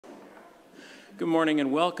Good morning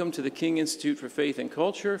and welcome to the King Institute for Faith and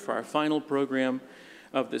Culture for our final program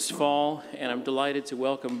of this fall. And I'm delighted to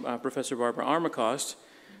welcome Professor Barbara Armacost.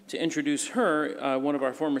 To introduce her, one of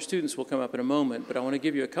our former students will come up in a moment, but I want to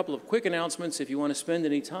give you a couple of quick announcements. If you want to spend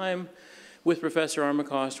any time with Professor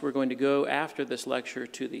Armacost, we're going to go after this lecture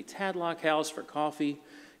to the Tadlock House for coffee.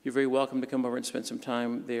 You're very welcome to come over and spend some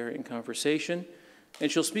time there in conversation. And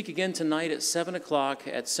she'll speak again tonight at 7 o'clock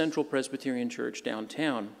at Central Presbyterian Church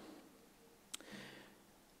downtown.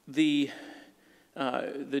 The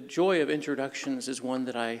joy of introductions is one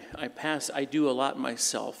that I do a lot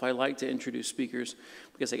myself. I like to introduce speakers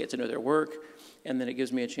because I get to know their work, and then it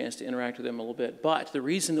gives me a chance to interact with them a little bit. But the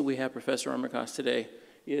reason that we have Professor Armacost today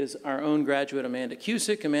is our own graduate, Amanda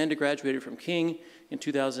Cusick. Amanda graduated from King in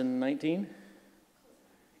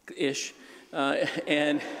 2019-ish,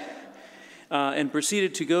 and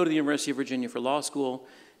proceeded to go to the University of Virginia for law school,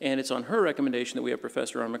 and it's on her recommendation that we have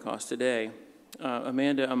Professor Armacost today.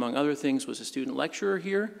 Amanda, among other things, was a student lecturer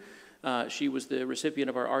here. She was the recipient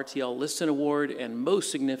of our RTL Liston Award, and most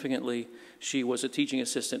significantly, she was a teaching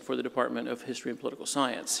assistant for the Department of History and Political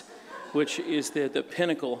Science, which is the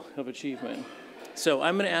pinnacle of achievement. So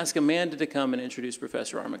I'm going to ask Amanda to come and introduce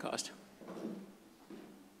Professor Armacost.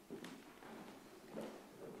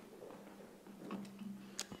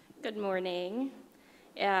 Good morning.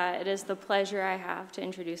 It is the pleasure I have to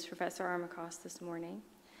introduce Professor Armacost this morning.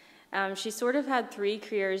 She sort of had three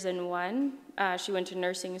careers in one. She went to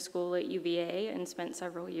nursing school at UVA and spent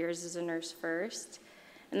several years as a nurse first,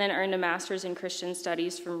 and then earned a master's in Christian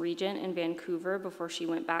studies from Regent in Vancouver before she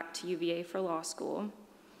went back to UVA for law school.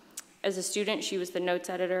 As a student, she was the notes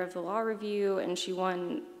editor of the Law Review, and she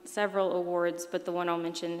won several awards, but the one I'll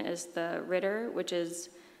mention is the Ritter, which is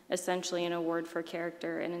essentially an award for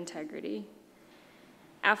character and integrity.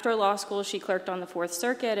 After law school, she clerked on the Fourth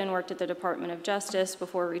Circuit and worked at the Department of Justice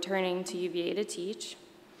before returning to UVA to teach.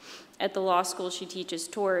 At the law school, she teaches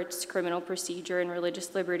torts, criminal procedure, and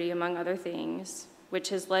religious liberty, among other things, which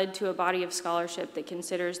has led to a body of scholarship that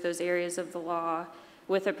considers those areas of the law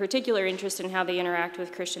with a particular interest in how they interact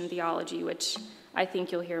with Christian theology, which I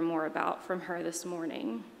think you'll hear more about from her this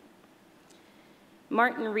morning.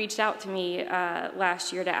 Martin reached out to me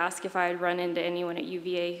last year to ask if I had run into anyone at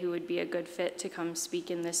UVA who would be a good fit to come speak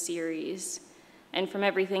in this series. And from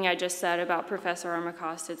everything I just said about Professor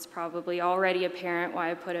Armacost, it's probably already apparent why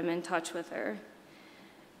I put him in touch with her.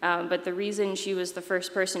 But the reason she was the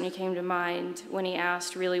first person who came to mind when he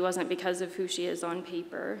asked really wasn't because of who she is on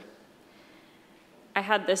paper. I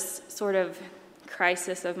had this sort of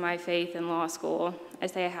crisis of my faith in law school. I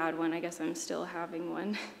say I had one, I guess I'm still having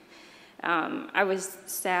one. I was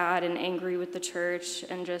sad and angry with the church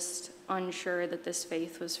and just unsure that this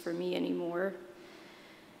faith was for me anymore.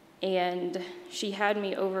 And she had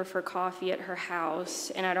me over for coffee at her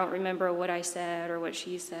house, and I don't remember what I said or what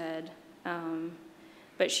she said,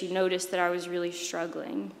 but she noticed that I was really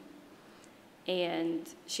struggling. And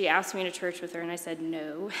she asked me to church with her, and I said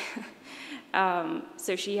no.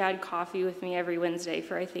 So she had coffee with me every Wednesday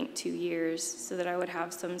for, I think, 2 years so that I would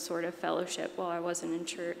have some sort of fellowship while I wasn't in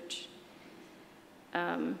church.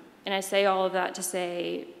 And I say all of that to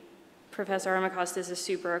say Professor Armacost is a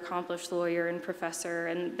super accomplished lawyer and professor,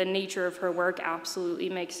 and the nature of her work absolutely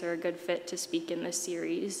makes her a good fit to speak in this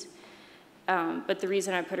series. But the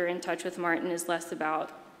reason I put her in touch with Martin is less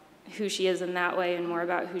about who she is in that way and more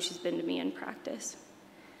about who she's been to me in practice.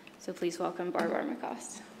 So please welcome Barbara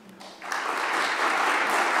Armacost.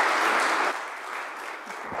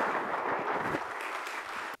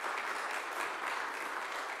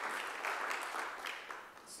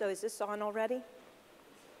 So is this on already?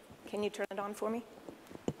 Can you turn it on for me?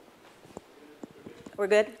 We're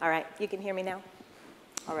good? All right. You can hear me now?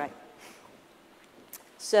 All right.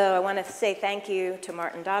 So I want to say thank you to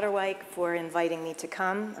Martin Dodderwyk for inviting me to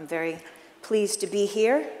come. I'm very pleased to be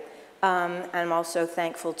here. I'm also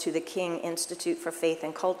thankful to the King Institute for Faith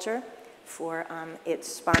and Culture for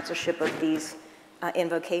its sponsorship of these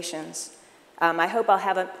invocations. I hope I'll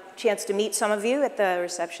have a chance to meet some of you at the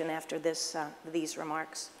reception after these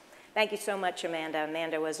remarks. Thank you so much, Amanda.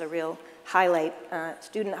 Amanda was a real highlight,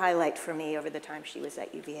 student highlight for me over the time she was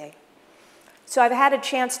at UVA. So I've had a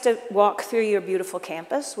chance to walk through your beautiful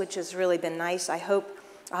campus, which has really been nice. I hope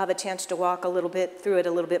I'll have a chance to walk through it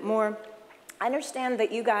a little bit more. I understand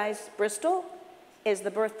that you guys, Bristol is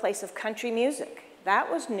the birthplace of country music. That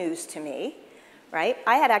was news to me. Right?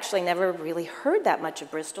 I had actually never really heard that much of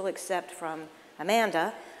Bristol except from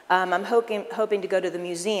Amanda. I'm hoping to go to the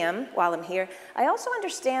museum while I'm here. I also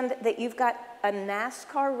understand that you've got a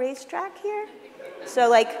NASCAR racetrack here.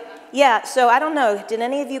 So yeah, so I don't know, did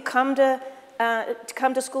any of you come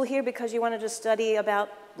to school here because you wanted to study about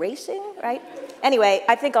racing, right? Anyway,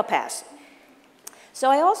 I think I'll pass. So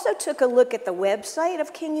I also took a look at the website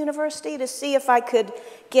of King University to see if I could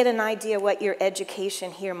get an idea what your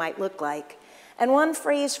education here might look like. And one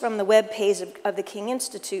phrase from the webpage of the King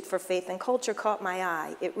Institute for Faith and Culture caught my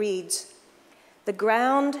eye. It reads, "The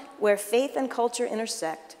ground where faith and culture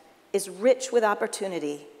intersect is rich with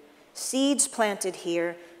opportunity. Seeds planted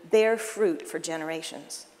here bear fruit for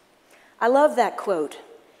generations." I love that quote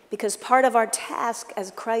because part of our task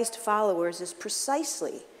as Christ followers is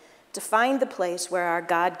precisely to find the place where our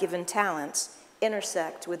God-given talents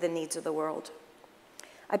intersect with the needs of the world.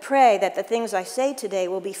 I pray that the things I say today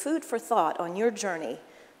will be food for thought on your journey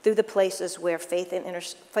through the places where faith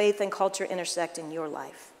and culture intersect in your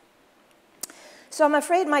life. So I'm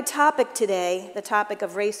afraid my topic today, the topic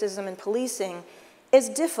of racism and policing, is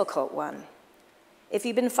a difficult one. If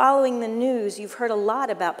you've been following the news, you've heard a lot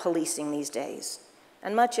about policing these days,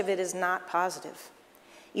 and much of it is not positive.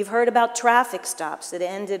 You've heard about traffic stops that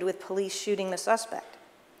ended with police shooting the suspect.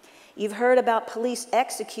 You've heard about police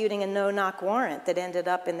executing a no-knock warrant that ended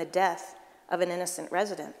up in the death of an innocent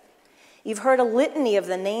resident. You've heard a litany of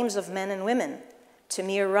the names of men and women: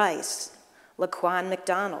 Tamir Rice, Laquan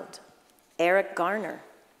McDonald, Eric Garner,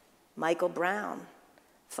 Michael Brown,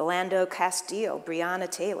 Philando Castillo, Breonna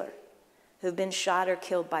Taylor, who've been shot or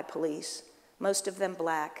killed by police, most of them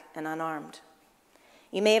black and unarmed.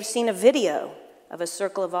 You may have seen a video of a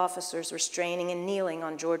circle of officers restraining and kneeling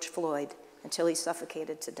on George Floyd until he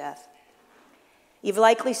suffocated to death. You've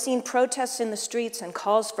likely seen protests in the streets and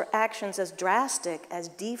calls for actions as drastic as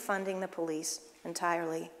defunding the police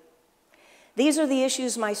entirely. These are the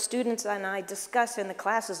issues my students and I discuss in the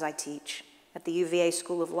classes I teach at the UVA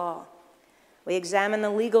School of Law. We examine the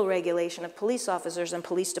legal regulation of police officers and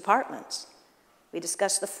police departments. We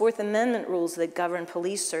discuss the Fourth Amendment rules that govern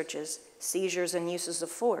police searches, seizures, and uses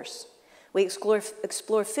of force. We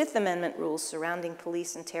explore Fifth Amendment rules surrounding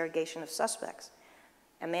police interrogation of suspects.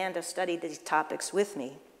 Amanda studied these topics with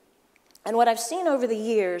me. And what I've seen over the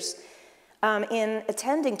years in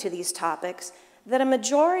attending to these topics, that a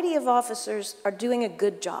majority of officers are doing a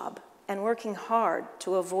good job and working hard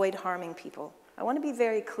to avoid harming people. I want to be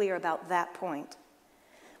very clear about that point.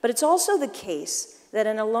 But it's also the case that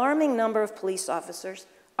an alarming number of police officers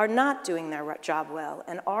are not doing their job well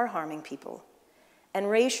and are harming people. And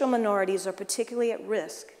racial minorities are particularly at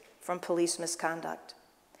risk from police misconduct.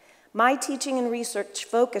 My teaching and research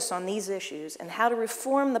focus on these issues and how to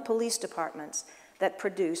reform the police departments that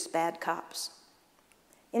produce bad cops.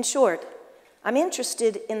 In short, I'm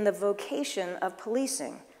interested in the vocation of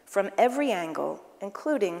policing from every angle,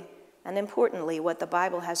 including, and importantly, what the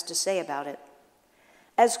Bible has to say about it.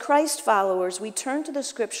 As Christ followers, we turn to the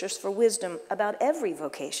scriptures for wisdom about every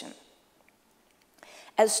vocation.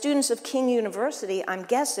 As students of King University, I'm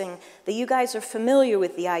guessing that you guys are familiar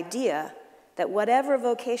with the idea that whatever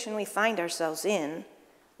vocation we find ourselves in,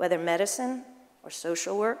 whether medicine or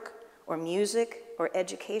social work or music or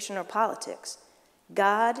education or politics,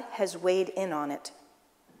 God has weighed in on it.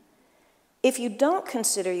 If you don't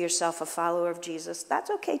consider yourself a follower of Jesus,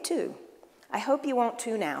 that's okay too. I hope you won't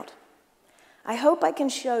tune out. I hope I can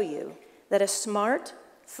show you that a smart,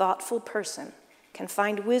 thoughtful person can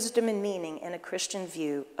find wisdom and meaning in a Christian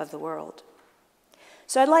view of the world.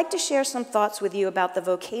 So I'd like to share some thoughts with you about the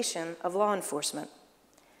vocation of law enforcement.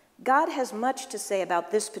 God has much to say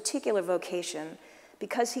about this particular vocation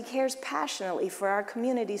because he cares passionately for our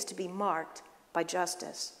communities to be marked by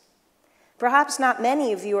justice. Perhaps not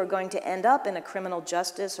many of you are going to end up in a criminal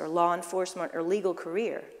justice or law enforcement or legal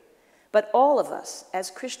career, but all of us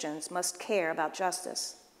as Christians must care about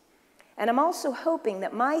justice. And I'm also hoping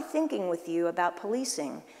that my thinking with you about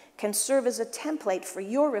policing can serve as a template for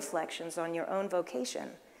your reflections on your own vocation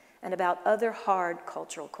and about other hard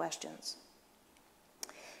cultural questions.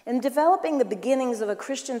 In developing the beginnings of a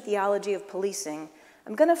Christian theology of policing,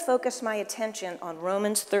 I'm going to focus my attention on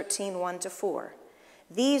Romans 13, 1-4.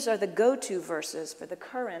 These are the go-to verses for the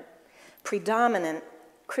current predominant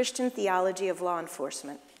Christian theology of law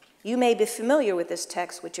enforcement. You may be familiar with this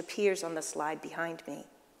text, which appears on the slide behind me.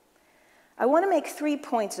 I want to make 3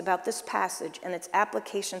 points about this passage and its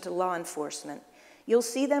application to law enforcement. You'll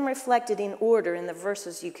see them reflected in order in the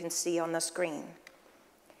verses you can see on the screen.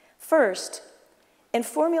 First, in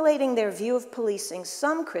formulating their view of policing,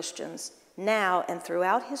 some Christians now and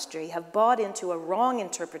throughout history have bought into a wrong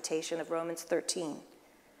interpretation of Romans 13.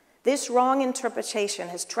 This wrong interpretation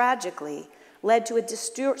has tragically led to a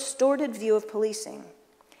distorted view of policing.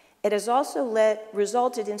 It has also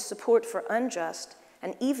resulted in support for unjust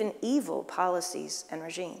and even evil policies and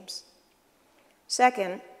regimes.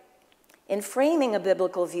 Second, in framing a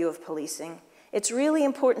biblical view of policing, It's really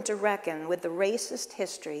important to reckon with the racist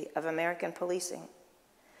history of American policing.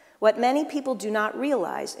 What many people do not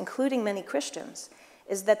realize, including many Christians,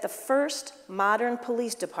 is that the first modern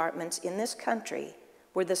police departments in this country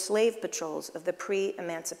were the slave patrols of the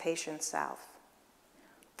pre-emancipation South.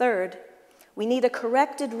 Third, we need a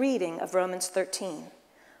corrected reading of Romans 13,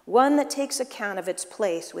 one that takes account of its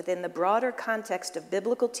place within the broader context of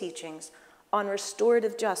biblical teachings on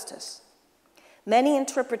restorative justice. Many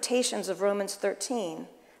interpretations of Romans 13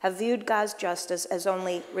 have viewed God's justice as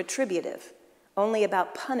only retributive, only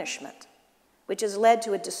about punishment, which has led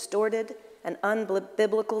to a distorted and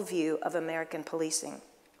unbiblical view of American policing.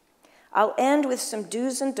 I'll end with some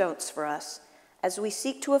do's and don'ts for us as we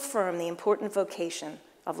seek to affirm the important vocation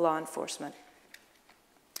of law enforcement.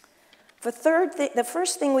 The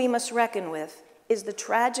first thing we must reckon with is the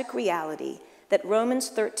tragic reality that Romans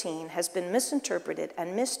 13 has been misinterpreted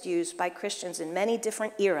and misused by Christians in many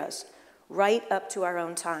different eras, right up to our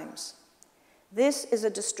own times. This is a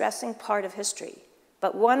distressing part of history,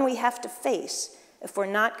 but one we have to face if we're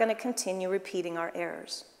not going to continue repeating our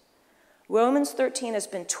errors. Romans 13 has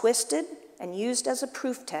been twisted and used as a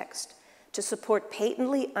proof text to support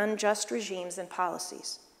patently unjust regimes and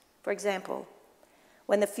policies. For example,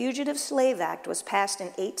 when the Fugitive Slave Act was passed in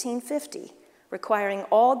 1850, requiring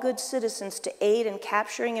all good citizens to aid in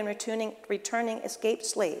capturing and returning escaped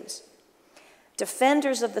slaves,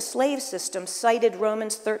 defenders of the slave system cited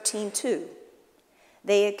Romans 13:2.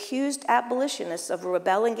 They accused abolitionists of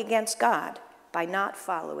rebelling against God by not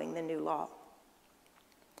following the new law.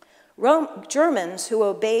 Germans who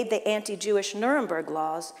obeyed the anti-Jewish Nuremberg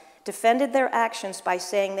laws defended their actions by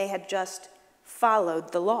saying they had just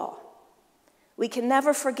followed the law. We can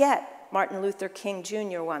never forget, Martin Luther King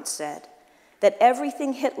Jr. once said, that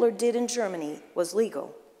everything Hitler did in Germany was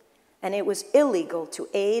legal, and it was illegal to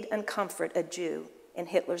aid and comfort a Jew in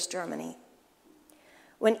Hitler's Germany.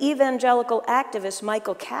 When evangelical activist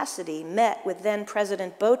Michael Cassidy met with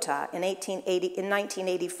then-President Botha in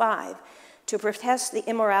 1985 to protest the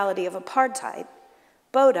immorality of apartheid,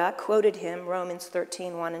 Botha quoted him Romans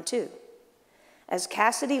 13:1 and 2. As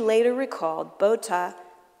Cassidy later recalled, Botha,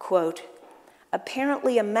 quote,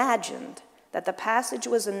 apparently imagined that the passage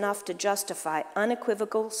was enough to justify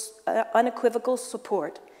unequivocal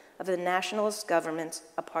support of the nationalist government's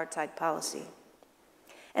apartheid policy.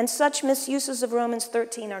 And such misuses of Romans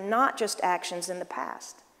 13 are not just actions in the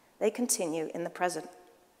past. They continue in the present.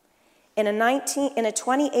 In a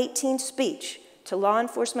 2018 speech to law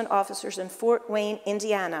enforcement officers in Fort Wayne,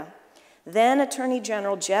 Indiana, then Attorney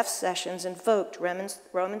General Jeff Sessions invoked Romans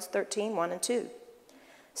 13:1 and 2.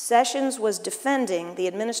 Sessions was defending the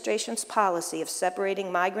administration's policy of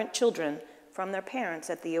separating migrant children from their parents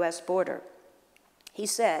at the U.S. border. He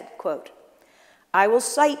said, quote, I will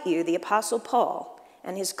cite you the Apostle Paul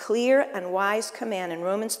and his clear and wise command in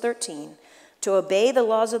Romans 13 to obey the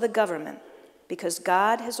laws of the government because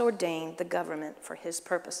God has ordained the government for his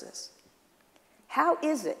purposes. How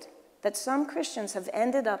is it that some Christians have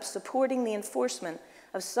ended up supporting the enforcement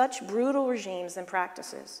of such brutal regimes and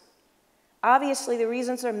practices? Obviously, the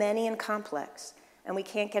reasons are many and complex, and we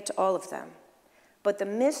can't get to all of them. But the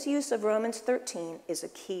misuse of Romans 13 is a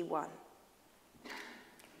key one.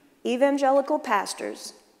 Evangelical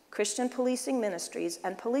pastors, Christian policing ministries,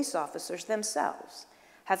 and police officers themselves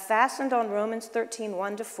have fastened on Romans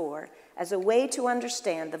 13:1-4 as a way to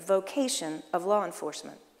understand the vocation of law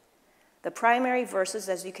enforcement. The primary verses,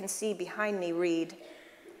 as you can see behind me, read,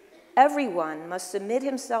 everyone must submit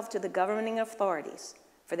himself to the governing authorities,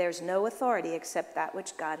 for there is no authority except that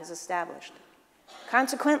which God has established.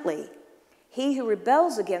 Consequently, he who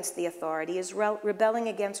rebels against the authority is rebelling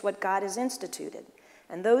against what God has instituted,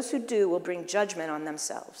 and those who do will bring judgment on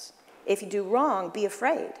themselves. If you do wrong, be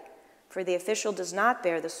afraid, for the official does not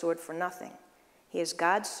bear the sword for nothing. He is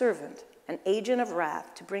God's servant, an agent of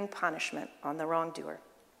wrath to bring punishment on the wrongdoer.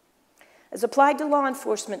 As applied to law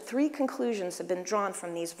enforcement, 3 conclusions have been drawn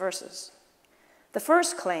from these verses. The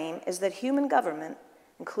first claim is that human government,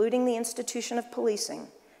 including the institution of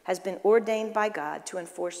policing, has been ordained by God to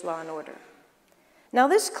enforce law and order. Now,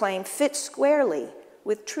 this claim fits squarely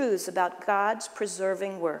with truths about God's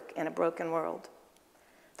preserving work in a broken world.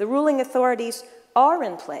 The ruling authorities are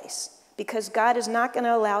in place because God is not going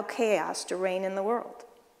to allow chaos to reign in the world.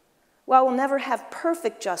 While we'll never have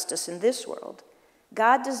perfect justice in this world,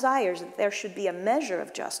 God desires that there should be a measure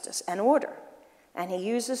of justice and order, and he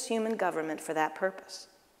uses human government for that purpose.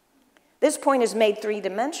 This point is made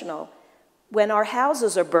 3-dimensional when our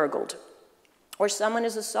houses are burgled, or someone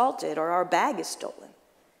is assaulted, or our bag is stolen.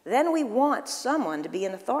 Then we want someone to be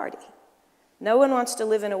in authority. No one wants to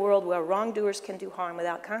live in a world where wrongdoers can do harm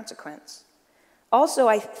without consequence. Also,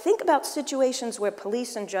 I think about situations where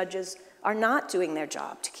police and judges are not doing their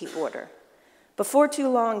job to keep order. Before too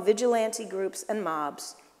long, vigilante groups and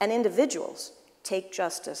mobs and individuals take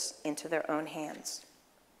justice into their own hands.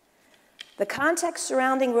 The context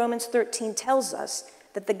surrounding Romans 13 tells us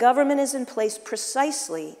that the government is in place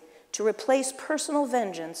precisely to replace personal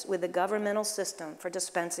vengeance with a governmental system for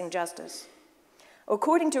dispensing justice.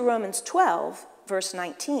 According to Romans 12, verse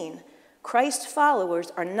 19, Christ's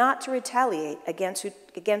followers are not to retaliate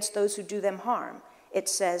against those who do them harm. It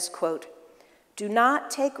says, quote, "Do not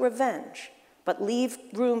take revenge, but leave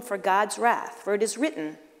room for God's wrath, for it is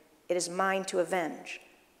written, 'It is mine to avenge.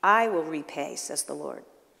 I will repay,' says the Lord."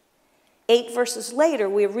 8 verses later,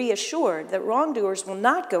 we are reassured that wrongdoers will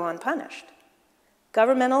not go unpunished.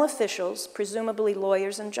 Governmental officials, presumably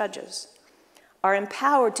lawyers and judges, are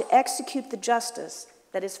empowered to execute the justice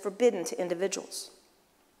that is forbidden to individuals.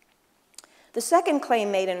 The second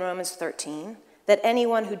claim made in Romans 13, that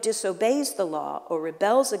anyone who disobeys the law or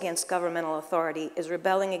rebels against governmental authority is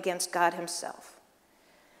rebelling against God himself.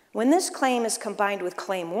 When this claim is combined with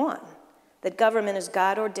claim 1, that government is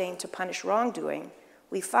God-ordained to punish wrongdoing,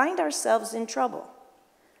 we find ourselves in trouble.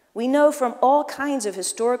 We know from all kinds of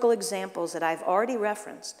historical examples that I've already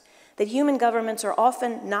referenced that human governments are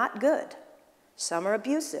often not good. Some are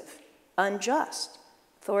abusive, unjust,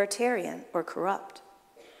 authoritarian, or corrupt.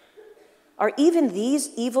 Are even these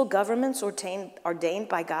evil governments ordained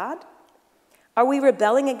by God? Are we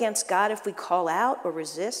rebelling against God if we call out or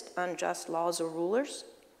resist unjust laws or rulers?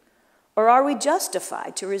 Or are we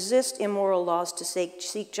justified to resist immoral laws to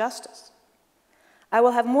seek justice? I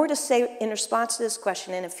will have more to say in response to this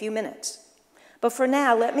question in a few minutes. But for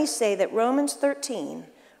now, let me say that Romans 13,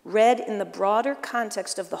 read in the broader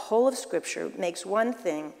context of the whole of Scripture, makes one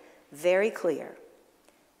thing very clear.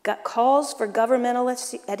 Calls for governmental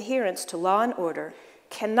adherence to law and order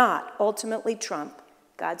cannot ultimately trump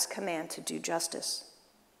God's command to do justice.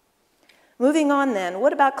 Moving on then,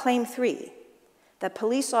 what about claim 3? That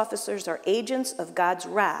police officers are agents of God's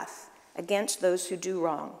wrath against those who do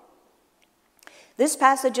wrong. This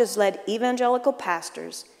passage has led evangelical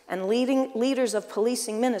pastors and leaders of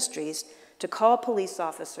policing ministries to call police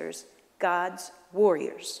officers God's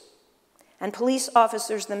warriors. And police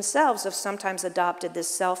officers themselves have sometimes adopted this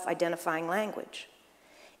self-identifying language.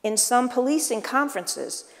 In some policing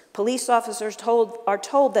conferences, police officers are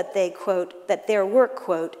told that they, quote, that their work,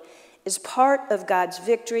 quote, is part of God's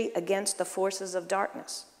victory against the forces of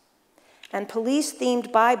darkness. And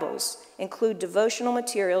police-themed Bibles include devotional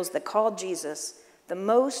materials that call Jesus the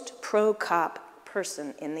most pro-cop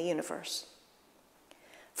person in the universe.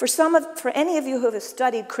 For any of you who have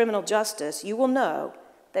studied criminal justice, you will know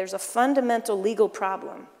there's a fundamental legal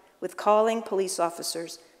problem with calling police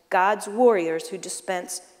officers God's warriors who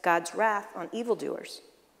dispense God's wrath on evildoers.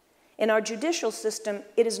 In our judicial system,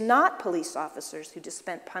 it is not police officers who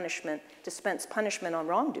dispense punishment on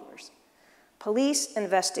wrongdoers. Police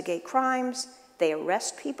investigate crimes, they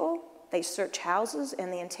arrest people, they search houses,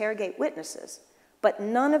 and they interrogate witnesses. But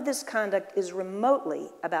none of this conduct is remotely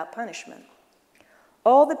about punishment.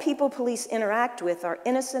 All the people police interact with are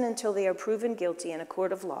innocent until they are proven guilty in a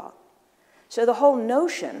court of law. So the whole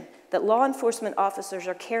notion that law enforcement officers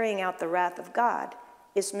are carrying out the wrath of God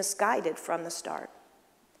is misguided from the start.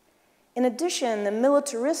 In addition, the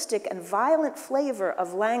militaristic and violent flavor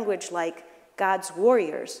of language like God's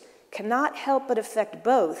warriors cannot help but affect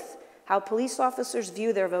both how police officers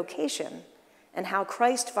view their vocation and how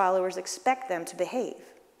Christ followers expect them to behave.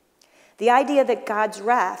 The idea that God's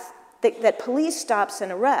wrath, that police stops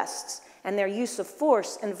and arrests and their use of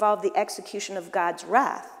force involve the execution of God's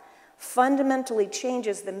wrath fundamentally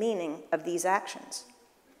changes the meaning of these actions.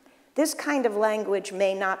 This kind of language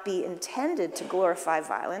may not be intended to glorify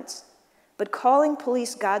violence, but calling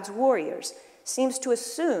police God's warriors seems to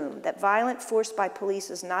assume that violent force by police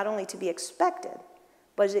is not only to be expected,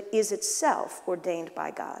 but it is itself ordained by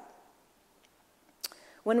God.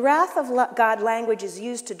 When wrath of God language is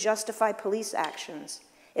used to justify police actions,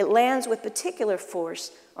 it lands with particular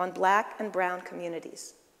force on black and brown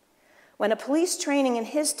communities. When a police training in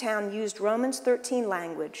his town used Romans 13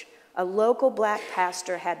 language, a local black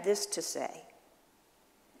pastor had this to say: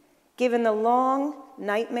 "Given the long,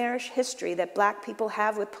 nightmarish history that black people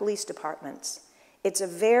have with police departments, it's a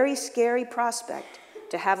very scary prospect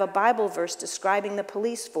to have a Bible verse describing the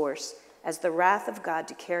police force as the wrath of God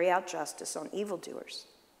to carry out justice on evildoers."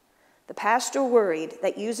 The pastor worried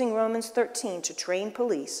that using Romans 13 to train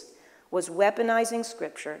police was weaponizing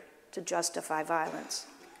Scripture to justify violence.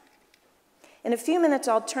 In a few minutes,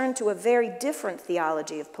 I'll turn to a very different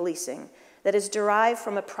theology of policing that is derived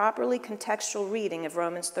from a properly contextual reading of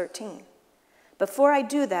Romans 13. Before I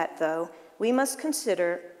do that, though, we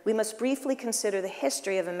must briefly consider the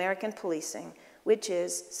history of American policing, which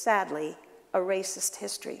is, sadly, a racist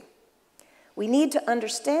history. We need to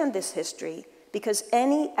understand this history because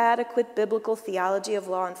any adequate biblical theology of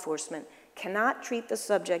law enforcement cannot treat the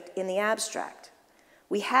subject in the abstract.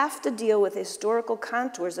 We have to deal with the historical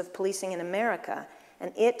contours of policing in America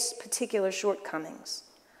and its particular shortcomings.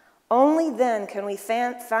 Only then can we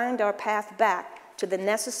find our path back to the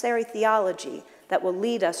necessary theology that will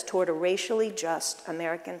lead us toward a racially just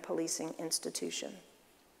American policing institution.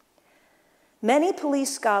 Many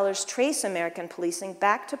police scholars trace American policing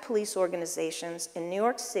back to police organizations in New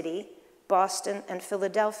York City, Boston, and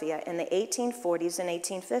Philadelphia in the 1840s and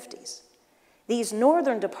 1850s. These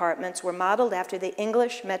northern departments were modeled after the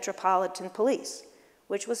English Metropolitan Police,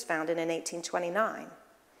 which was founded in 1829.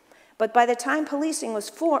 But by the time policing was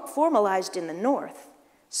formalized in the North,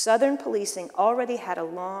 Southern policing already had a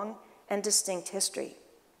long and distinct history.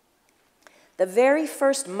 The very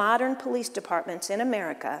first modern police departments in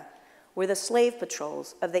America were the slave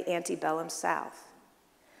patrols of the antebellum South.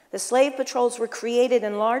 The slave patrols were created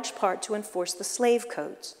in large part to enforce the slave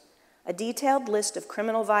codes, a detailed list of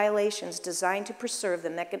criminal violations designed to preserve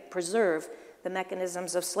the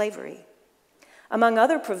mechanisms of slavery. Among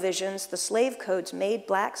other provisions, the slave codes made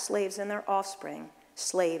black slaves and their offspring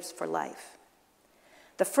slaves for life.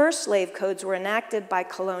 The first slave codes were enacted by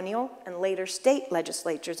colonial and later state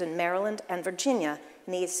legislatures in Maryland and Virginia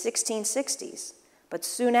in the 1660s, but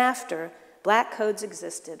soon after, black codes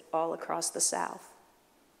existed all across the South.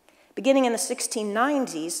 Beginning in the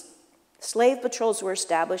 1690s, slave patrols were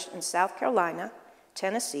established in South Carolina,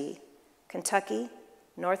 Tennessee, Kentucky,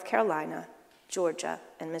 North Carolina, Georgia,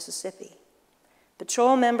 and Mississippi.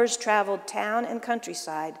 Patrol members traveled town and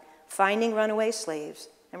countryside, finding runaway slaves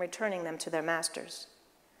and returning them to their masters.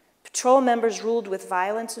 Patrol members ruled with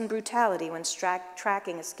violence and brutality when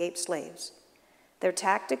tracking escaped slaves. Their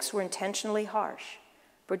tactics were intentionally harsh,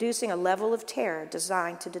 producing a level of terror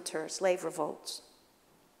designed to deter slave revolts.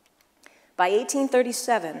 By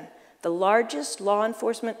 1837, the largest law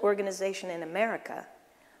enforcement organization in America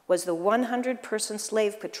was the 100-person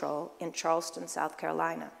slave patrol in Charleston, South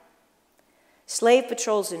Carolina. Slave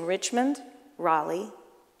patrols in Richmond, Raleigh,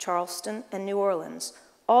 Charleston, and New Orleans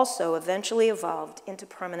also eventually evolved into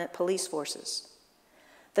permanent police forces.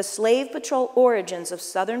 The slave patrol origins of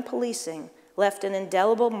Southern policing left an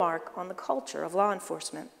indelible mark on the culture of law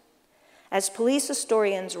enforcement. As police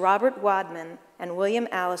historians Robert Wadman and William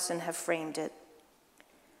Allison have framed it,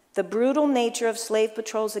 the brutal nature of slave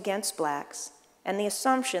patrols against blacks and the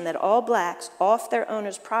assumption that all blacks off their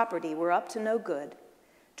owners' property were up to no good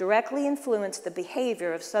directly influenced the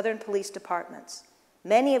behavior of Southern police departments,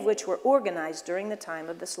 many of which were organized during the time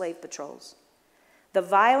of the slave patrols. The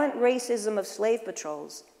violent racism of slave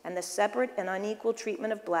patrols and the separate and unequal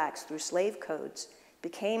treatment of blacks through slave codes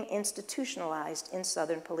became institutionalized in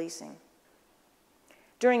Southern policing.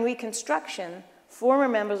 During Reconstruction, former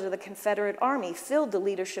members of the Confederate Army filled the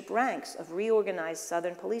leadership ranks of reorganized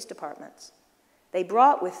Southern police departments. They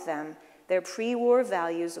brought with them their pre-war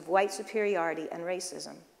values of white superiority and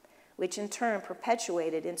racism, which in turn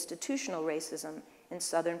perpetuated institutional racism in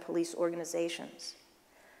Southern police organizations.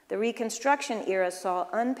 The Reconstruction era saw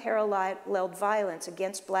unparalleled violence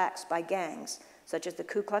against blacks by gangs, such as the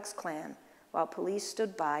Ku Klux Klan, while police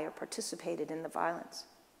stood by or participated in the violence.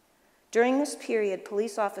 During this period,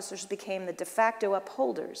 police officers became the de facto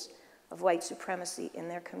upholders of white supremacy in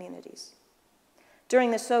their communities.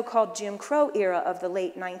 During the so-called Jim Crow era of the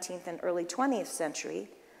late 19th and early 20th century,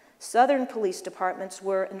 Southern police departments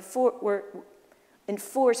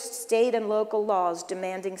enforced state and local laws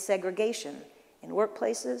demanding segregation in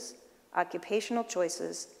workplaces, occupational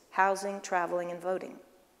choices, housing, traveling, and voting.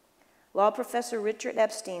 Law professor Richard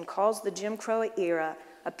Epstein calls the Jim Crow era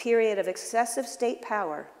a period of excessive state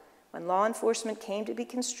power when law enforcement came to be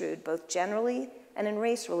construed both generally and in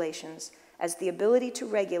race relations as the ability to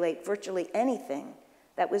regulate virtually anything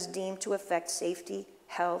that was deemed to affect safety,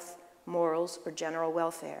 health, morals, or general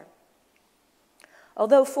welfare.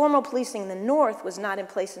 Although formal policing in the North was not in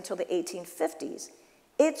place until the 1850s,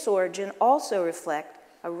 its origin also reflects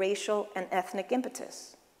a racial and ethnic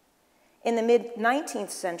impetus. In the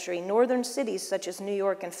mid-19th century, northern cities such as New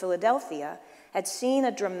York and Philadelphia had seen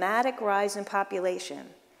a dramatic rise in population,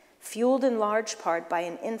 fueled in large part by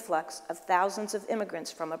an influx of thousands of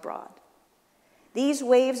immigrants from abroad. These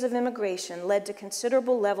waves of immigration led to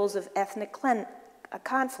considerable levels of ethnic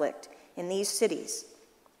conflict in these cities.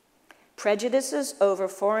 Prejudices over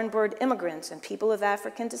foreign-born immigrants and people of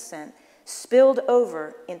African descent spilled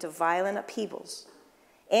over into violent upheavals.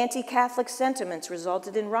 Anti-Catholic sentiments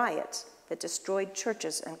resulted in riots that destroyed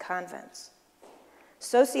churches and convents.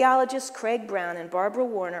 Sociologists Craig Brown and Barbara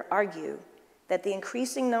Warner argue that the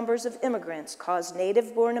increasing numbers of immigrants cause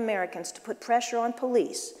native-born Americans to put pressure on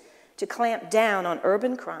police to clamp down on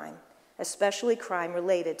urban crime, especially crime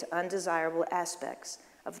related to undesirable aspects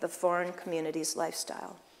of the foreign community's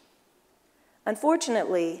lifestyle.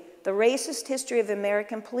 Unfortunately, the racist history of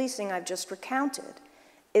American policing I've just recounted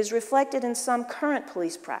is reflected in some current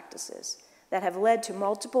police practices that have led to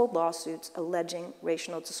multiple lawsuits alleging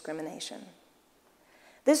racial discrimination.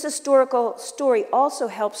 This historical story also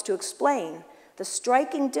helps to explain the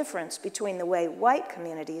striking difference between the way white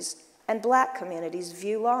communities and black communities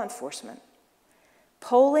view law enforcement.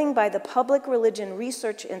 Polling by the Public Religion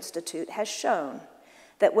Research Institute has shown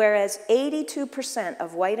that whereas 82%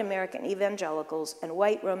 of white American evangelicals and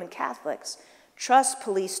white Roman Catholics trust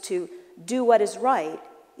police to do what is right,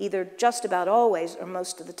 either just about always or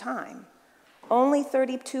most of the time, only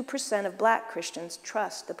 32% of black Christians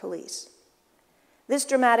trust the police. This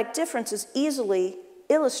dramatic difference is easily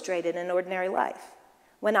illustrated in ordinary life.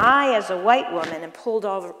 When I, as a white woman, am pulled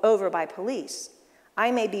over by police,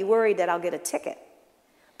 I may be worried that I'll get a ticket,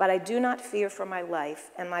 but I do not fear for my life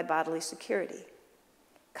and my bodily security.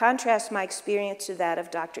 Contrast my experience to that of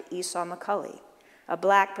Dr. Esau McCulley, a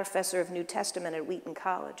black professor of New Testament at Wheaton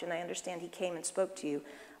College, and I understand he came and spoke to you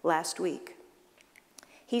last week.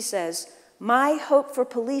 He says, "My hope for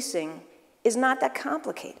policing is not that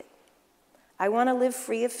complicated. I want to live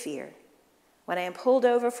free of fear. When I am pulled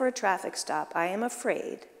over for a traffic stop, I am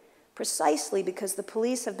afraid, precisely because the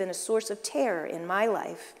police have been a source of terror in my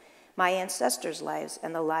life, my ancestors' lives,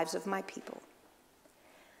 and the lives of my people."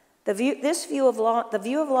 The view of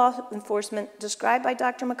law enforcement described by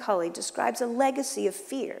Dr. McCulley describes a legacy of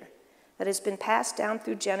fear that has been passed down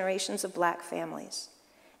through generations of black families.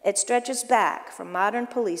 It stretches back from modern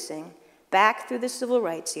policing, back through the Civil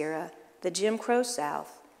Rights era, the Jim Crow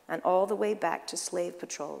South, and all the way back to slave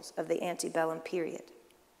patrols of the antebellum period.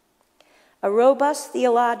 A robust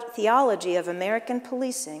theology of American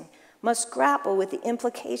policing must grapple with the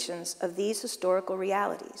implications of these historical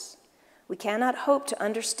realities. We cannot hope to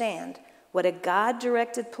understand what a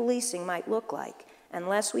God-directed policing might look like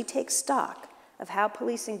unless we take stock of how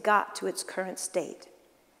policing got to its current state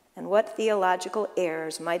and what theological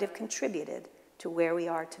errors might have contributed to where we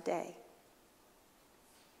are today.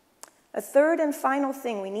 A third and final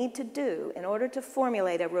thing we need to do in order to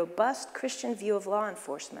formulate a robust Christian view of law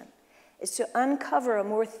enforcement is to uncover a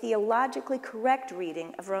more theologically correct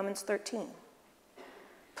reading of Romans 13.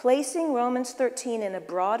 Placing Romans 13 in a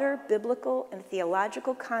broader biblical and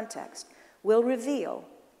theological context will reveal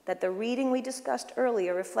that the reading we discussed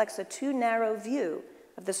earlier reflects a too narrow view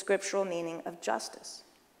of the scriptural meaning of justice.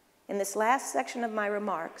 In this last section of my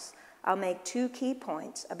remarks, I'll make two key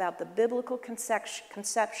points about the biblical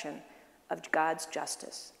conception of God's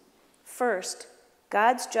justice. First,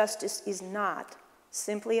 God's justice is not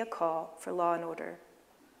simply a call for law and order.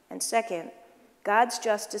 And second, God's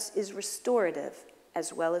justice is restorative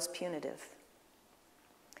as well as punitive.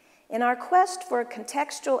 In our quest for a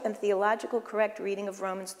contextual and theological correct reading of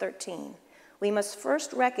Romans 13, we must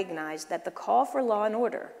first recognize that the call for law and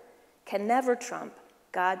order can never trump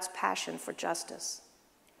God's passion for justice.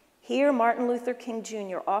 Here, Martin Luther King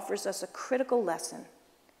Jr. offers us a critical lesson.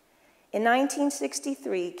 In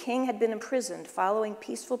 1963, King had been imprisoned following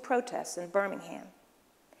peaceful protests in Birmingham.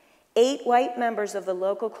 8 white members of the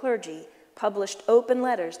local clergy published open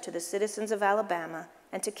letters to the citizens of Alabama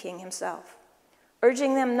and to King himself,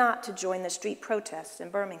 urging them not to join the street protests in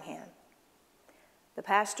Birmingham. The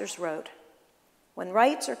pastors wrote, "When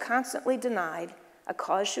rights are constantly denied, a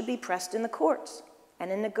cause should be pressed in the courts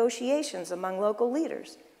and in negotiations among local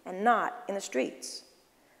leaders, and not in the streets.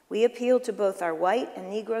 We appeal to both our white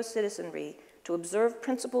and Negro citizenry to observe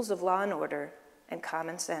principles of law and order and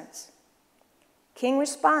common sense." King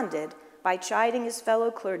responded by chiding his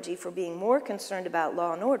fellow clergy for being more concerned about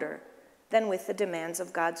law and order than with the demands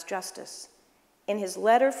of God's justice. In his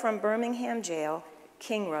letter from Birmingham jail,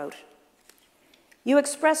 King wrote, "You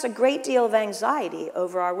express a great deal of anxiety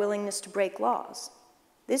over our willingness to break laws.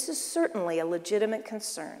 This is certainly a legitimate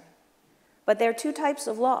concern. But there are 2 types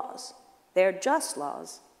of laws. There are just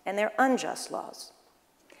laws and there are unjust laws.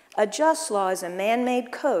 A just law is a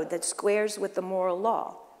man-made code that squares with the moral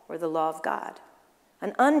law or the law of God.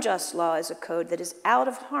 An unjust law is a code that is out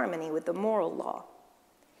of harmony with the moral law.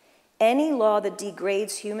 Any law that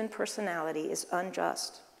degrades human personality is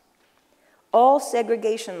unjust. All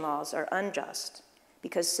segregation laws are unjust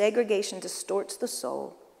because segregation distorts the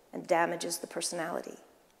soul and damages the personality.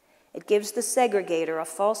 It gives the segregator a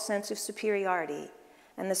false sense of superiority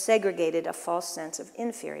and the segregated a false sense of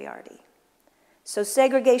inferiority. So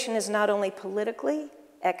segregation is not only politically,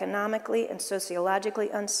 economically, and sociologically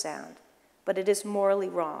unsound, but it is morally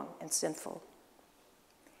wrong and sinful.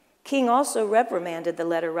 King also reprimanded the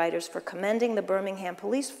letter writers for commending the Birmingham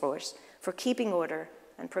police force for keeping order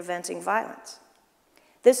and preventing violence.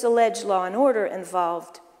 This alleged law and order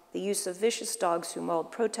involved the use of vicious dogs who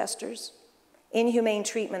mauled protesters, inhumane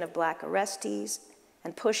treatment of black arrestees,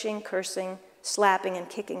 and pushing, cursing, slapping, and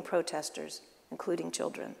kicking protesters, including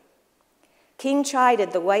children. King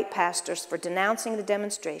chided the white pastors for denouncing the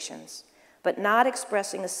demonstrations, but not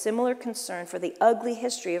expressing a similar concern for the ugly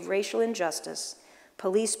history of racial injustice,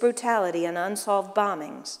 police brutality, and unsolved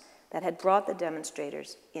bombings that had brought the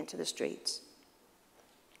demonstrators into the streets.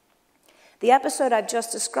 The episode I've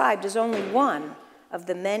just described is only one of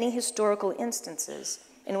the many historical instances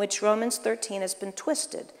in which Romans 13 has been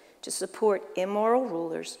twisted to support immoral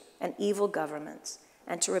rulers and evil governments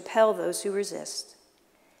and to repel those who resist.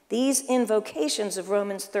 These invocations of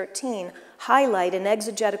Romans 13 highlight an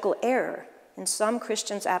exegetical error in some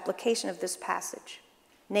Christians' application of this passage,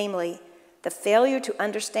 namely, the failure to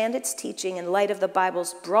understand its teaching in light of the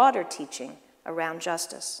Bible's broader teaching around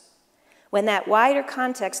justice. When that wider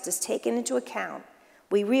context is taken into account,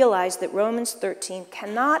 we realize that Romans 13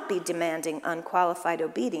 cannot be demanding unqualified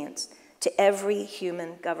obedience to every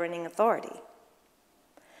human governing authority.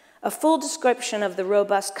 A full description of the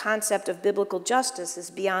robust concept of biblical justice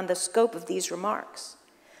is beyond the scope of these remarks,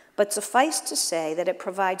 but suffice to say that it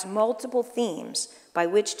provides multiple themes by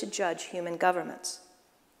which to judge human governments.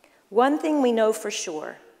 One thing we know for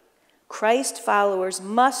sure: Christ followers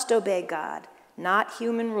must obey God, not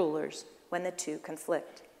human rulers, when the two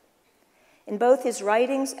conflict. In both his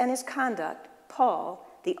writings and his conduct, Paul,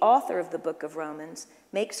 the author of the book of Romans,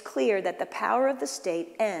 makes clear that the power of the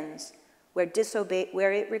state ends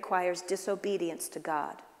where it requires disobedience to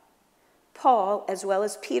God. Paul, as well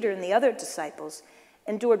as Peter and the other disciples,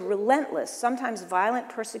 endured relentless, sometimes violent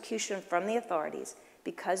persecution from the authorities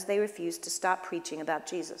because they refused to stop preaching about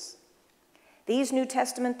Jesus. These New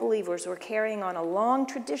Testament believers were carrying on a long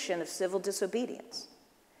tradition of civil disobedience.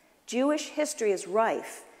 Jewish history is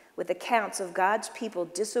rife with accounts of God's people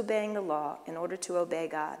disobeying the law in order to obey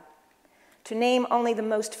God. To name only the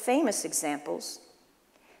most famous examples,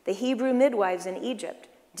 the Hebrew midwives in Egypt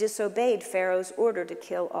disobeyed Pharaoh's order to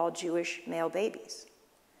kill all Jewish male babies.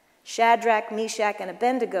 Shadrach, Meshach, and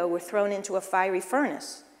Abednego were thrown into a fiery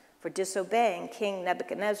furnace for disobeying King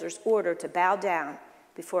Nebuchadnezzar's order to bow down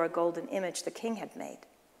before a golden image the king had made.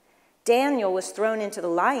 Daniel was thrown into the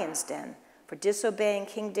lion's den for disobeying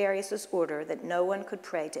King Darius's order that no one could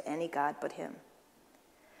pray to any god but him.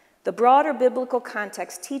 The broader biblical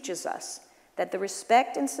context teaches us that the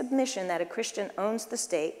respect and submission that a Christian owes the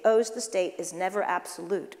state is never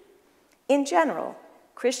absolute. In general,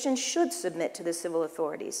 Christians should submit to the civil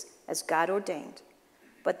authorities as God ordained,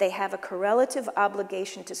 but they have a correlative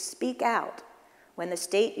obligation to speak out when the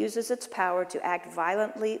state uses its power to act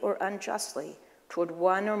violently or unjustly toward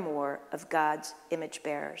one or more of God's image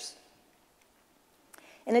bearers.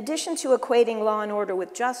 In addition to equating law and order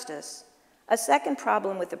with justice, a second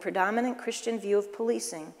problem with the predominant Christian view of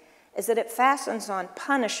policing is that it fastens on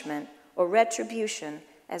punishment or retribution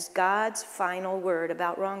as God's final word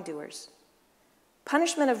about wrongdoers.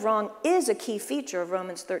 Punishment of wrong is a key feature of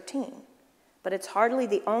Romans 13, but it's hardly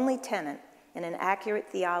the only tenet in an accurate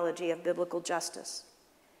theology of biblical justice.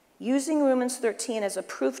 Using Romans 13 as a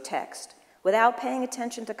proof text without paying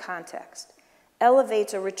attention to context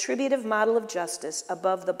elevates a retributive model of justice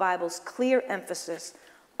above the Bible's clear emphasis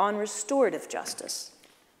on restorative justice.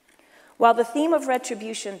 While the theme of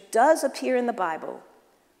retribution does appear in the Bible,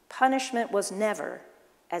 punishment was never,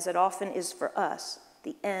 as it often is for us,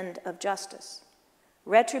 the end of justice.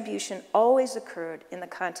 Retribution always occurred in the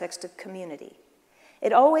context of community.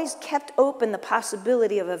 It always kept open the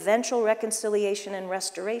possibility of eventual reconciliation and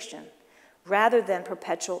restoration, rather than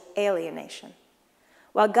perpetual alienation.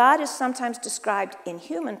 While God is sometimes described in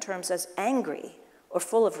human terms as angry or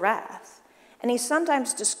full of wrath, and he's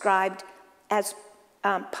sometimes described as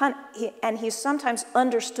and he's sometimes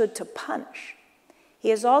understood to punish, he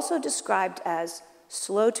is also described as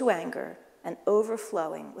slow to anger and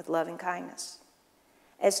overflowing with loving kindness.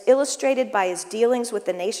 As illustrated by his dealings with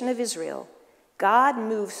the nation of Israel, God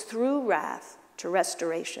moves through wrath to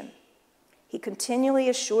restoration. He continually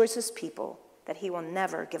assures his people that he will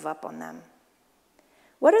never give up on them.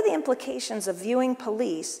 What are the implications of viewing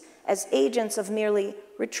police as agents of merely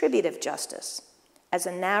retributive justice, as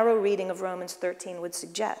a narrow reading of Romans 13 would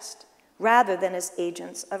suggest, rather than as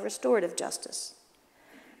agents of restorative justice?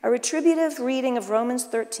 A retributive reading of Romans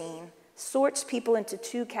 13 sorts people into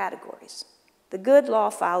two categories: the good law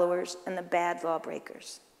followers and the bad law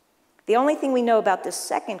breakers. The only thing we know about this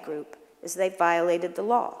second group is they violated the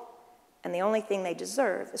law, and the only thing they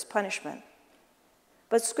deserve is punishment.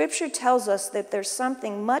 But Scripture tells us that there's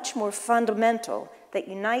something much more fundamental that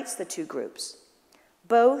unites the two groups.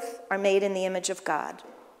 Both are made in the image of God.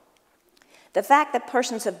 The fact that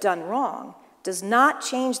persons have done wrong does not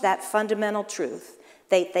change that fundamental truth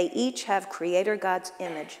that they each have Creator God's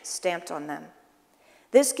image stamped on them.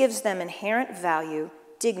 This gives them inherent value,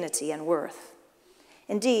 dignity, and worth.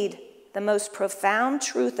 Indeed, the most profound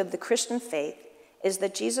truth of the Christian faith is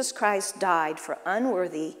that Jesus Christ died for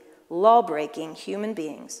unworthy, law-breaking human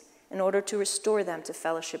beings in order to restore them to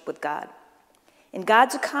fellowship with God. In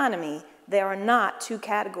God's economy, there are not two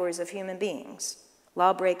categories of human beings,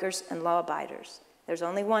 lawbreakers and law-abiders. There's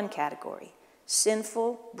only one category,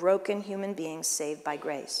 sinful, broken human beings saved by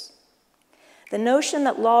grace. The notion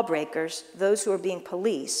that lawbreakers, those who are being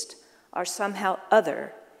policed, are somehow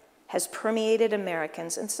other has permeated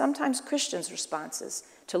Americans and sometimes Christians' responses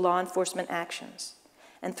to law enforcement actions.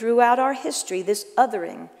 And throughout our history, this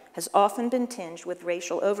othering has often been tinged with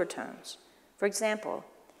racial overtones. For example,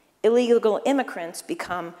 illegal immigrants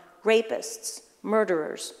become rapists,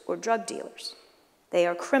 murderers, or drug dealers. They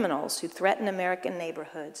are criminals who threaten American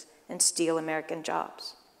neighborhoods and steal American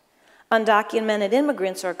jobs. Undocumented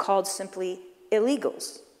immigrants are called simply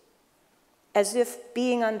illegals, as if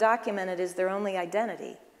being undocumented is their only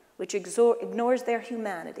identity, which ignores their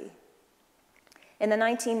humanity. In the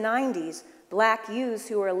 1990s, black youths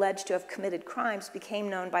who were alleged to have committed crimes became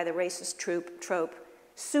known by the racist trope,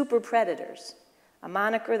 super predators, a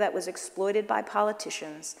moniker that was exploited by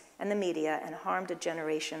politicians and the media and harmed a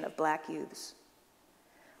generation of black youths.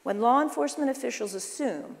 When law enforcement officials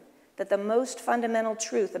assume that the most fundamental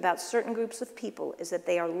truth about certain groups of people is that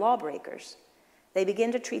they are lawbreakers, they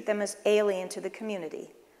begin to treat them as alien to the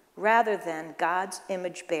community, rather than God's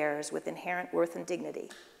image bearers with inherent worth and dignity.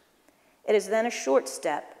 It is then a short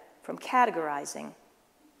step from categorizing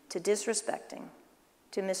to disrespecting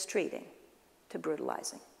to mistreating to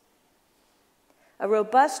brutalizing. A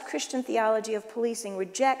robust Christian theology of policing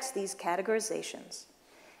rejects these categorizations.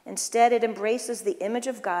 Instead, it embraces the image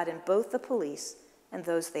of God in both the police and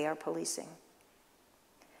those they are policing.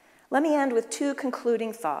 Let me end with two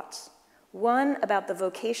concluding thoughts, one about the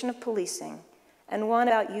vocation of policing and one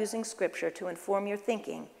about using Scripture to inform your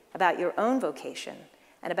thinking about your own vocation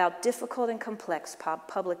and about difficult and complex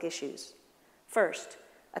public issues. First,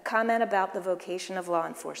 a comment about the vocation of law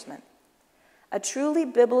enforcement. A truly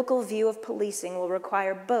biblical view of policing will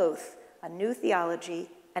require both a new theology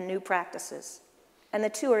and new practices, and the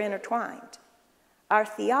two are intertwined. Our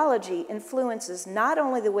theology influences not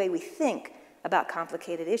only the way we think about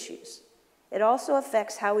complicated issues, it also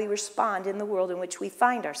affects how we respond in the world in which we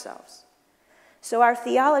find ourselves. So our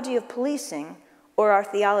theology of policing, or our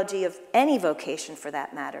theology of any vocation for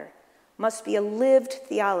that matter, must be a lived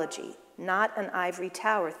theology, not an ivory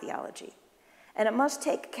tower theology. And it must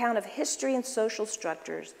take account of history and social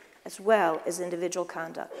structures as well as individual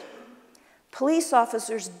conduct. Police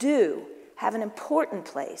officers do have an important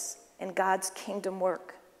place in God's kingdom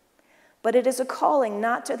work, but it is a calling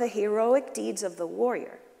not to the heroic deeds of the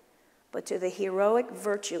warrior, but to the heroic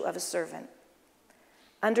virtue of a servant.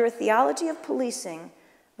 Under a theology of policing,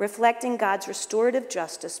 reflecting God's restorative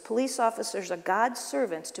justice, police officers are God's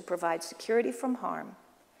servants to provide security from harm,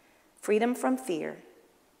 freedom from fear,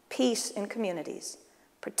 peace in communities,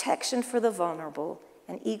 protection for the vulnerable,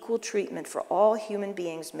 and equal treatment for all human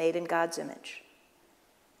beings made in God's image.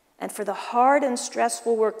 And for the hard and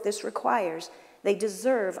stressful work this requires, they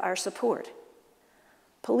deserve our support.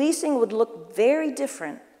 Policing would look very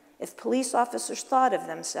different if police officers thought of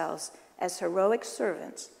themselves as heroic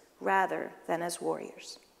servants rather than as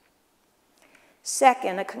warriors.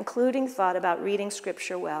 Second, a concluding thought about reading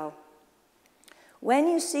Scripture well. When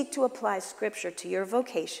you seek to apply Scripture to your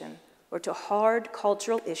vocation or to hard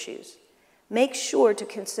cultural issues, make sure to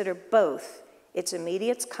consider both its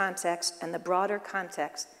immediate context and the broader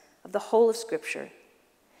context of the whole of Scripture.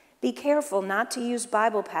 Be careful not to use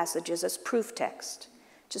Bible passages as proof text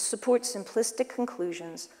to support simplistic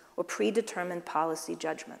conclusions or predetermined policy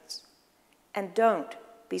judgments. And don't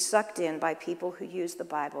be sucked in by people who use the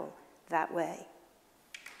Bible that way.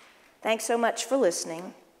 Thanks so much for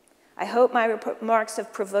listening. I hope my remarks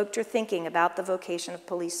have provoked your thinking about the vocation of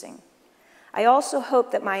policing. I also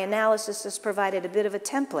hope that my analysis has provided a bit of a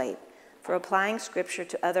template for applying Scripture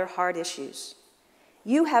to other hard issues.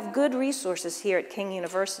 You have good resources here at King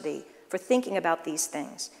University for thinking about these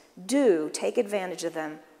things. Do take advantage of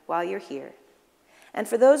them while you're here. And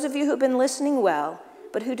for those of you who've been listening well,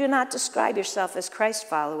 but who do not describe yourself as Christ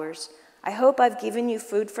followers, I hope I've given you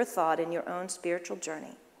food for thought in your own spiritual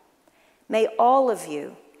journey. May all of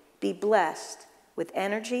you be blessed with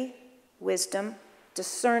energy, wisdom,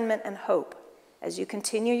 discernment, and hope as you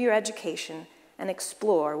continue your education and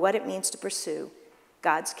explore what it means to pursue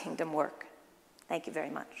God's kingdom work. Thank you very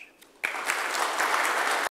much.